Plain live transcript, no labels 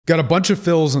Got a bunch of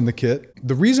fills in the kit.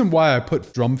 The reason why I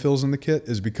put drum fills in the kit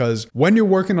is because when you're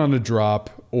working on a drop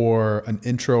or an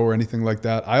intro or anything like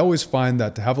that, I always find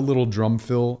that to have a little drum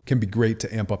fill can be great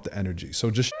to amp up the energy.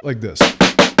 So just like this.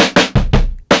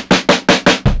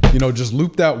 You know, just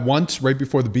loop that once right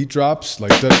before the beat drops,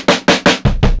 like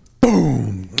that.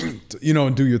 Boom. You know,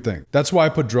 and do your thing. That's why I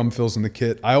put drum fills in the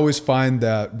kit. I always find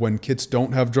that when kits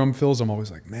don't have drum fills, I'm always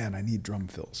like, man, I need drum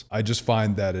fills. I just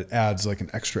find that it adds like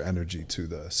an extra energy to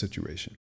the situation.